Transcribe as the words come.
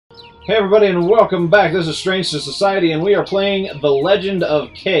Hey everybody, and welcome back. This is Strange to Society, and we are playing The Legend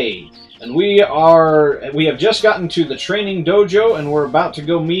of Kay. And we have just gotten to the training dojo, and we're about to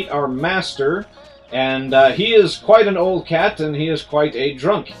go meet our master. And he is quite an old cat, and he is quite a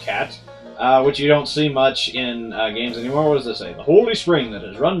drunk cat, which you don't see much in games anymore. What does this say? The holy spring that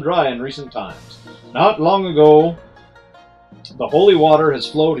has run dry in recent times. Not long ago, the holy water has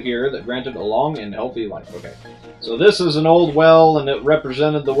flowed here that granted a long and healthy life. Okay, so this is an old well, and it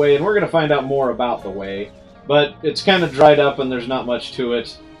represented the way, and we're going to find out more about the way. But it's kind of dried up, and there's not much to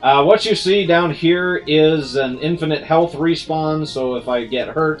it. What you see down here is an infinite health respawn, so if I get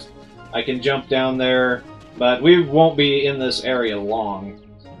hurt, I can jump down there. But we won't be in this area long.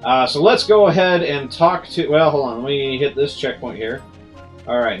 So let's go ahead and talk to... Well, hold on. Let me hit this checkpoint here.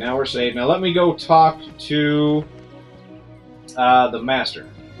 Alright, now we're saved. Now let me go talk to the master.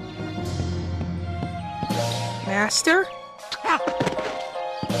 Master?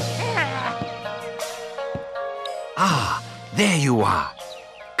 Ah, there you are.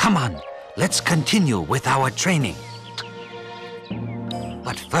 Come on, let's continue with our training.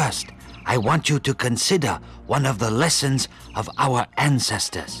 But first, I want you to consider one of the lessons of our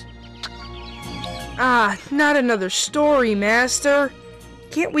ancestors. Ah, not another story, Master.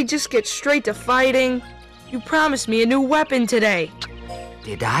 Can't we just get straight to fighting? You promised me a new weapon today.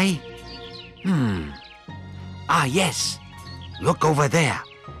 Did I? Ah, yes. Look over there.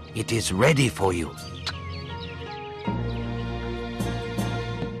 It is ready for you.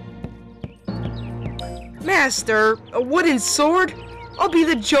 Master, a wooden sword? I'll be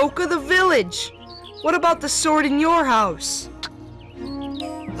the joke of the village. What about the sword in your house?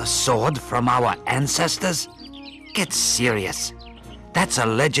 The sword from our ancestors? Get serious. That's a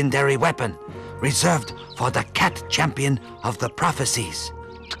legendary weapon, reserved for the cat champion of the prophecies.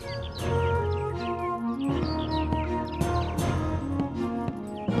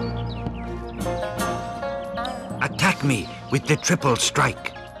 Attack me with the triple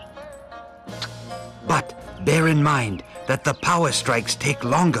strike. But bear in mind that the power strikes take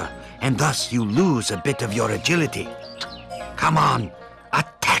longer, and thus you lose a bit of your agility. Come on,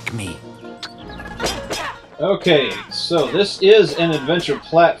 attack me. Okay, so this is an adventure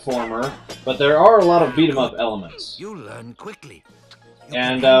platformer, but there are a lot of beat-em-up elements. You learn quickly.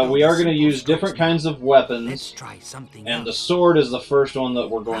 And we are going to use different kinds of weapons, Let's try something and the else. sword is the first one that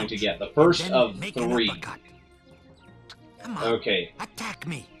we're going to get. The first And then of make an 3. uppercut. Come on, Okay. attack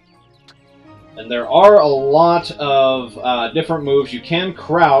me. And there are a lot of different moves. You can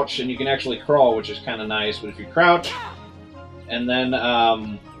crouch, and you can actually crawl, which is kind of nice. But if you crouch, and then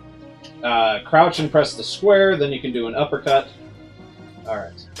crouch and press the square, then you can do an uppercut.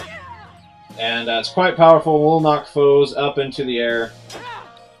 Alright. And it's quite powerful. Will knock foes up into the air.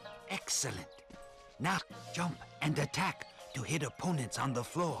 Excellent. Now jump and attack to hit opponents on the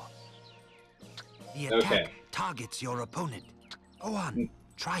floor. The attack Okay. targets your opponent. Go on,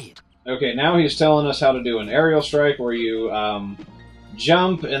 try it. Okay, now he's telling us how to do an aerial strike, where you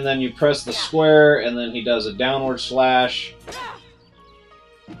jump, and then you press the square, and then he does a downward slash.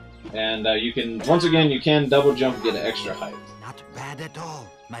 And you can, once again, you can double jump and get an extra height. Not bad at all,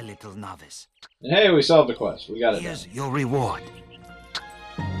 my little novice. And hey, we solved the quest. We got it done. Here's your reward.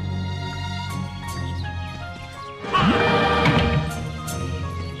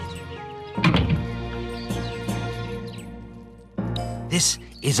 This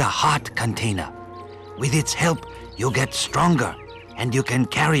is a heart container. With its help, you'll get stronger, and you can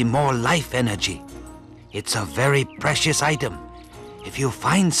carry more life energy. It's a very precious item. If you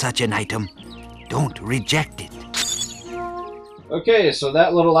find such an item, don't reject it. Okay, so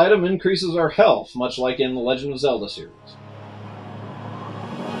that little item increases our health, much like in the Legend of Zelda series.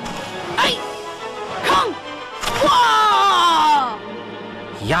 Hey! Come! Whoa!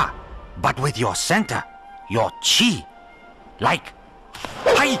 Yeah, but with your center, your chi. Like,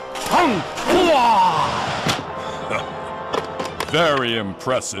 Hai Hong Hua! Very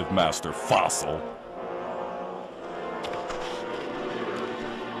impressive, Master Fossil.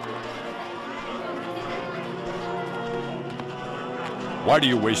 Why do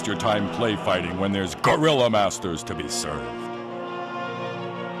you waste your time play fighting when there's Gorilla Masters to be served?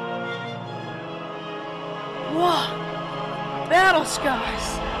 Whoa! Battle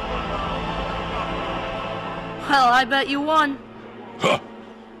scars! Well, I bet you won. Huh!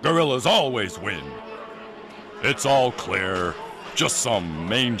 Gorillas always win. It's all clear. Just some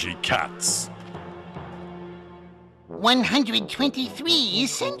mangy cats. 123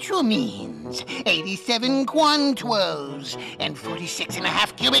 central means, 87 quantuos, and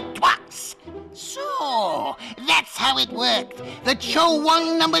 46.5 cubic twats. So, that's how it worked. The Cho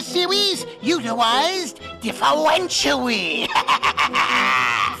Wang number series utilized differentially.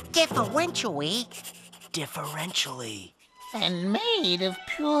 Differentially. Differentially. And made of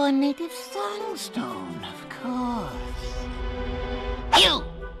pure native sandstone, of course. You!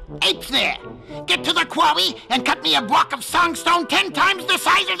 Apes there! Get to the quarry and cut me a block of sandstone 10 times the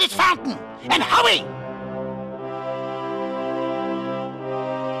size of this fountain! And hurry!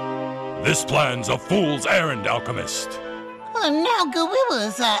 This plan's a fool's errand, alchemist. Oh, now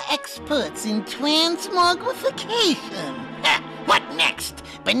gorillas are experts in transmogrification. Ha, what next?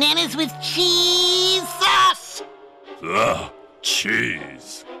 Bananas with cheese sauce? Ugh,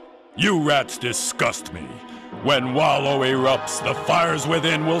 cheese. You rats disgust me. When Wallow erupts, the fires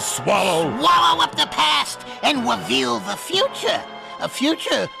within will swallow Swallow up the past and reveal the future. A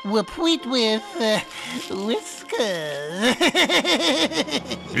future replete with, whiskers.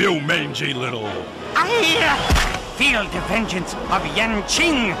 you mangy little... Feel the vengeance of Yan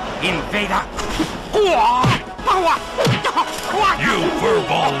Qing, invader. You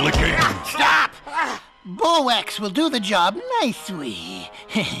furball licking... Stop! Bulwax will do the job nicely.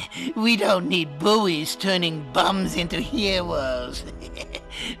 We don't need buoys turning bums into heroes.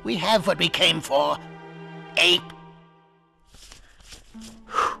 We have what we came for. Ape.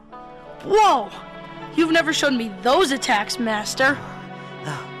 Whoa! You've never shown me those attacks, Master.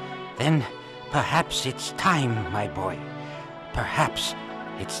 Then perhaps it's time, my boy. Perhaps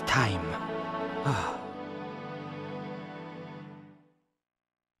it's time.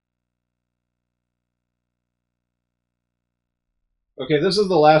 Okay, this is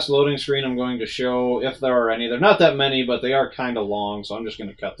the last loading screen I'm going to show, if there are any. They're not that many, but they are kind of long, so I'm just going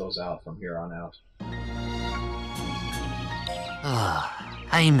to cut those out from here on out.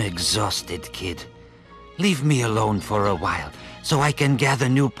 I'm exhausted, kid. Leave me alone for a while, so I can gather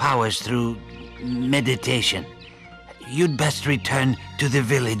new powers through meditation. You'd best return to the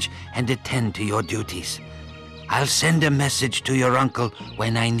village and attend to your duties. I'll send a message to your uncle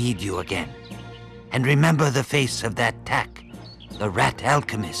when I need you again. And remember the face of that tack, the rat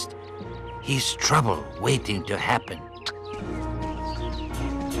alchemist. He's trouble waiting to happen.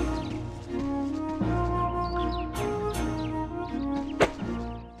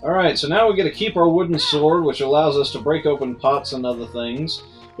 Alright, so now we get to keep our wooden sword, which allows us to break open pots and other things,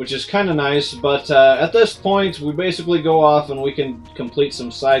 which is kind of nice, but at this point we basically go off and we can complete some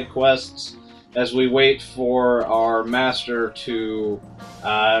side quests as we wait for our master to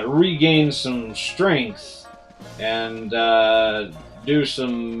regain some strength and do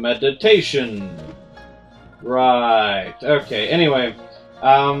some meditation. Right, okay, anyway,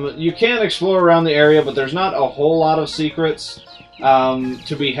 you can explore around the area, but there's not a whole lot of secrets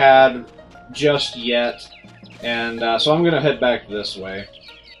to be had just yet, and so I'm gonna head back this way.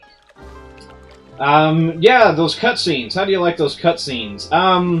 Yeah, those cutscenes. How do you like those cutscenes?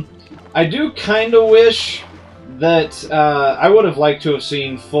 I do kind of wish that I would have liked to have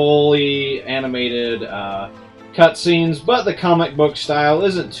seen fully animated cutscenes, but the comic book style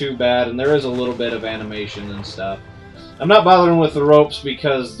isn't too bad, and there is a little bit of animation and stuff. I'm not bothering with the ropes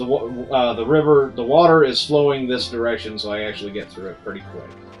because the water is flowing this direction, so I actually get through it pretty quick.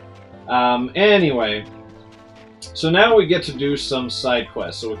 Anyway, so now we get to do some side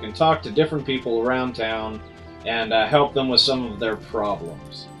quests, so we can talk to different people around town and help them with some of their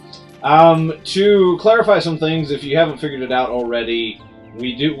problems. To clarify some things, if you haven't figured it out already,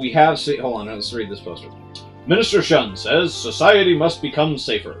 we have hold on, let's read this poster. Minister Shun says, "Society must become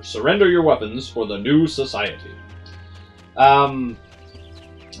safer. Surrender your weapons for the new society."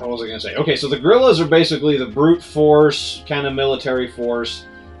 What was I going to say? Okay, so the guerrillas are basically the brute force, kind of military force,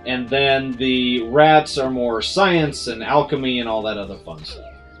 and then the rats are more science and alchemy and all that other fun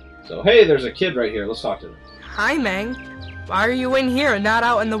stuff. So, hey, there's a kid right here. Let's talk to him. Hi, Meng. Why are you in here and not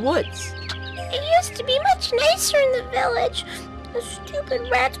out in the woods? It used to be much nicer in the village. The stupid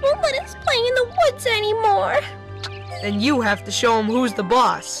rats won't let us play in the woods anymore. Then you have to show them who's the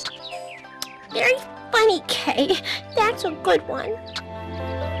boss. Very funny, Kay. That's a good one.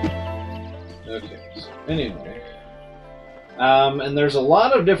 Okay, so anyway. And there's a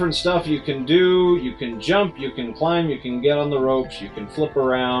lot of different stuff you can do. You can jump, you can climb, you can get on the ropes, you can flip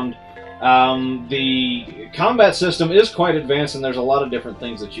around. The combat system is quite advanced, and there's a lot of different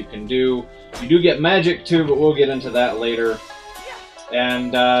things that you can do. You do get magic too, but we'll get into that later.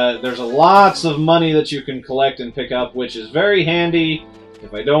 And there's lots of money that you can collect and pick up, which is very handy.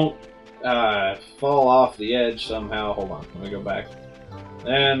 If I don't fall off the edge somehow, hold on, let me go back.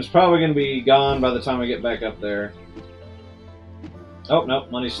 And it's probably going to be gone by the time I get back up there. Oh, no,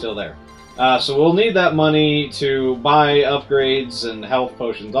 money's still there. So we'll need that money to buy upgrades and health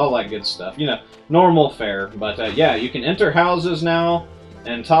potions, all that good stuff. You know, normal fare. But yeah, you can enter houses now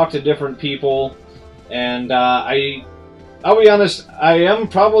and talk to different people. And I I'll be honest, I am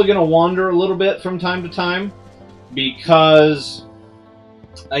probably going to wander a little bit from time to time because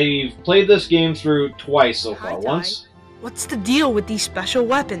I've played this game through twice so far. Once. What's the deal with these special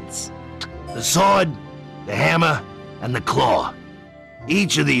weapons? The sword, the hammer, and the claw.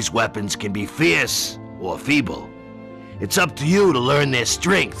 Each of these weapons can be fierce or feeble. It's up to you to learn their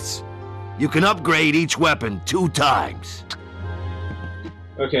strengths. You can upgrade each weapon 2 times.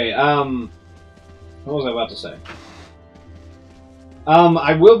 Okay, what was I about to say?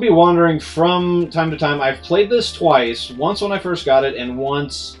 I will be wandering from time to time. I've played this twice. Once when I first got it, and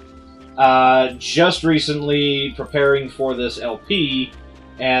once just recently preparing for this LP.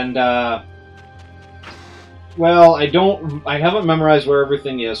 And, well, I haven't memorized where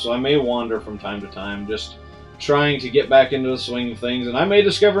everything is, so I may wander from time to time, just trying to get back into the swing of things, and I may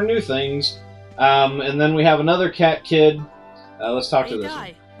discover new things. And then we have another cat kid. Let's talk to this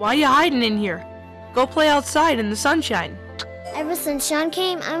one. Why are you hiding in here? Go play outside in the sunshine. Ever since Sean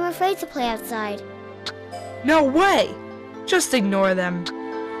came, I'm afraid to play outside. No way! Just ignore them.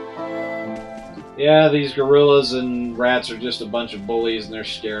 Yeah, these gorillas and rats are just a bunch of bullies, and they're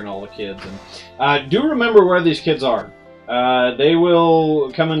scaring all the kids. And do remember where these kids are. They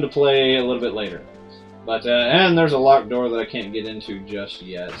will come into play a little bit later. But and there's a locked door that I can't get into just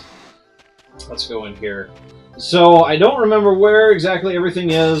yet. Let's go in here. So, I don't remember where exactly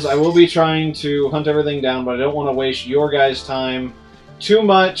everything is. I will be trying to hunt everything down, but I don't want to waste your guys' time too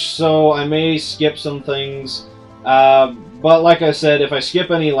much, so I may skip some things. But like I said, if I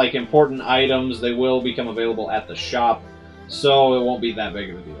skip any like important items, they will become available at the shop, so it won't be that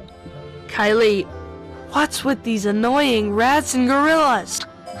big of a deal. Kylie, what's with these annoying rats and gorillas?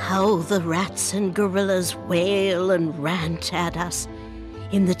 How the rats and gorillas wail and rant at us.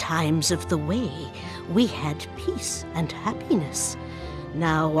 In the times of the Way, we had peace and happiness.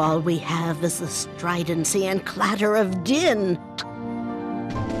 Now all we have is the stridency and clatter of din.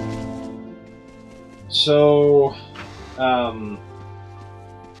 So,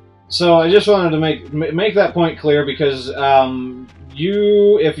 so I just wanted to make that point clear because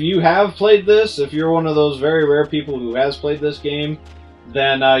if you have played this, if you're one of those very rare people who has played this game,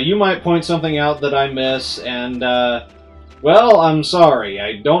 then you might point something out that I miss, and well, I'm sorry.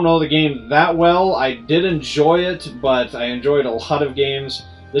 I don't know the game that well. I did enjoy it, but I enjoyed a lot of games.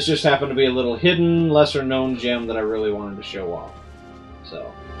 This just happened to be a little hidden, lesser-known gem that I really wanted to show off.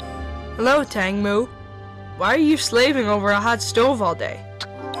 So. Hello, Tangmu. Why are you slaving over a hot stove all day?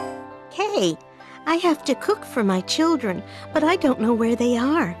 Hey, I have to cook for my children, but I don't know where they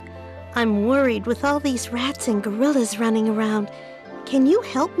are. I'm worried with all these rats and gorillas running around. Can you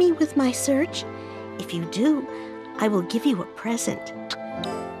help me with my search? If you do, I will give you a present.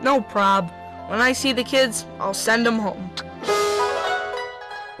 No prob. When I see the kids, I'll send them home.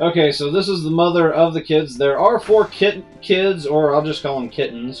 Okay, so this is the mother of the kids. There are 4 kids, or I'll just call them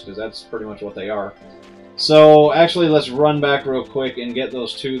kittens, because that's pretty much what they are. So, actually, let's run back real quick and get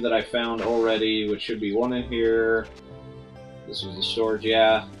those 2 that I found already, which should be one in here. This was the storage,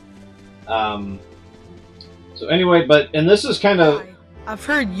 yeah. So anyway, and this is kind of... I've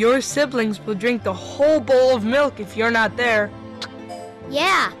heard your siblings will drink the whole bowl of milk if you're not there.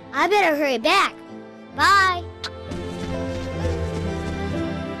 Yeah, I better hurry back. Bye.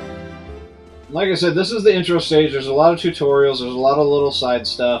 Like I said, this is the intro stage. There's a lot of tutorials. There's a lot of little side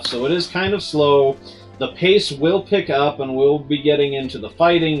stuff, so it is kind of slow. The pace will pick up, and we'll be getting into the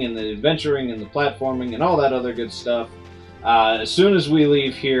fighting and the adventuring and the platforming and all that other good stuff. As soon as we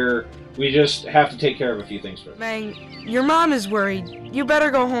leave here, we just have to take care of a few things first. Mang, your mom is worried. You better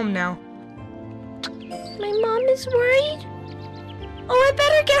go home now. My mom is worried? Oh, I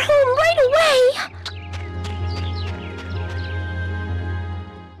better get home right away!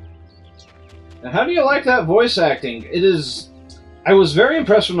 Now, how do you like that voice acting? It is... I was very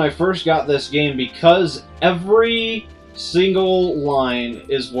impressed when I first got this game because every single line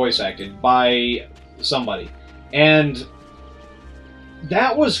is voice acted by somebody. And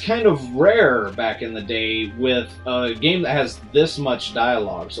that was kind of rare back in the day with a game that has this much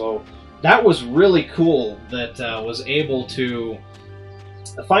dialogue. So that was really cool that was able to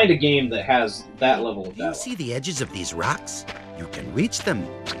find a game that has that level of dialogue. You see the edges of these rocks? You can reach them.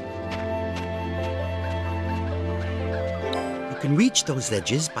 You can reach those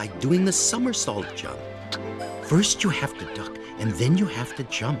edges by doing the somersault jump. First you have to duck, and then you have to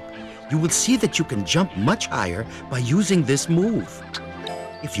jump. You will see that you can jump much higher by using this move.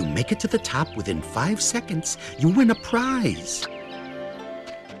 If you make it to the top within 5 seconds, you win a prize.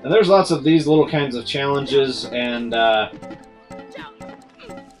 And there's lots of these little kinds of challenges, and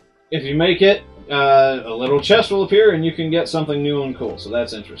if you make it, a little chest will appear and you can get something new and cool, so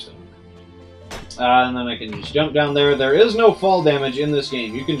that's interesting. And then I can just jump down there. There is no fall damage in this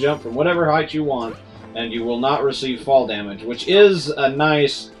game. You can jump from whatever height you want, and you will not receive fall damage, which is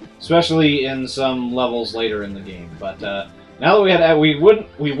nice, especially in some levels later in the game. But now that we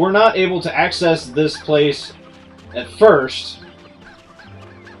were not able to access this place at first,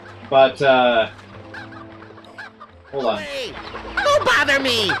 but hold on. Hey, don't bother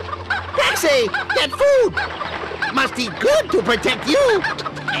me! Taxi, get food! Must eat good to protect you!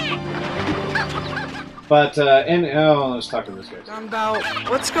 But let's talk to this guy. About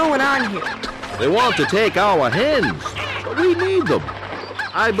what's going on here? They want to take our hens, but we need them.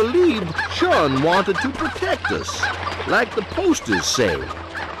 I believe Chun wanted to protect us, like the posters say.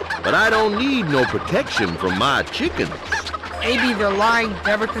 But I don't need no protection from my chickens. Maybe they're lying.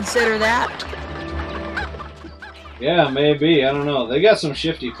 Never consider that. Yeah, maybe. I don't know. They got some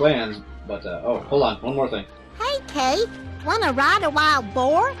shifty plans. But oh, hold on. One more thing. Hey, Kay, wanna ride a wild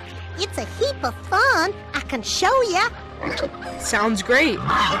boar? It's a heap of fun. I can show ya. Sounds great.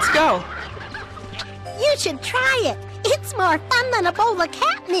 Let's go. You should try it. It's more fun than a bowl of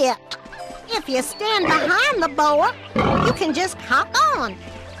catnip. If you stand behind the boar, you can just hop on.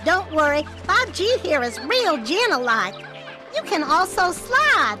 Don't worry, 5G here is real gentle-like. You can also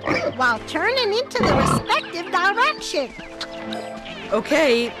slide while turning into the respective direction.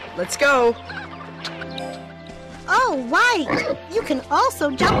 Okay, let's go. Oh, right. You can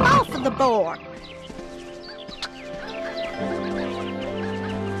also jump off of the board.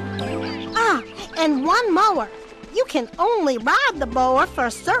 Ah, and one more. You can only ride the boar for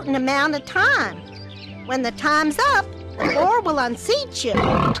a certain amount of time. When the time's up, the boar will unseat you.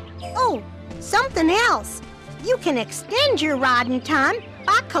 Oh, something else. You can extend your riding time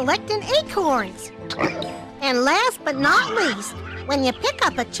by collecting acorns. And last but not least, when you pick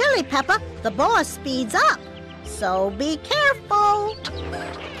up a chili pepper, the boar speeds up. So be careful.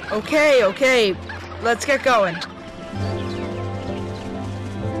 Okay. Let's get going.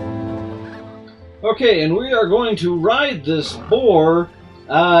 Okay, and we are going to ride this boar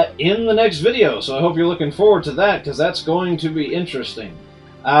in the next video, so I hope you're looking forward to that, because that's going to be interesting.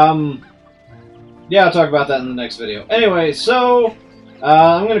 Yeah, I'll talk about that in the next video. Anyway, so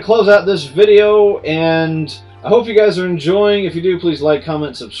I'm going to close out this video, and I hope you guys are enjoying. If you do, please like,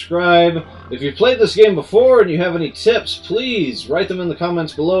 comment, subscribe. If you've played this game before and you have any tips, please write them in the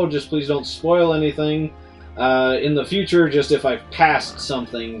comments below. Just please don't spoil anything in the future. Just if I've passed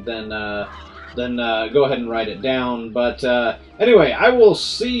something, then go ahead and write it down. But anyway, I will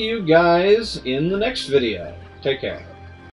see you guys in the next video. Take care.